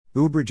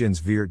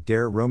Übrigens wird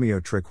der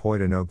Romeo Trick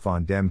heute noch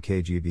von dem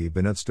KGB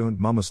benutzt und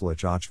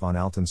mummislich auch von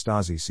alten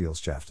Stasi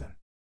Sealschaften.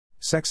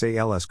 Sex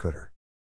als Kutter.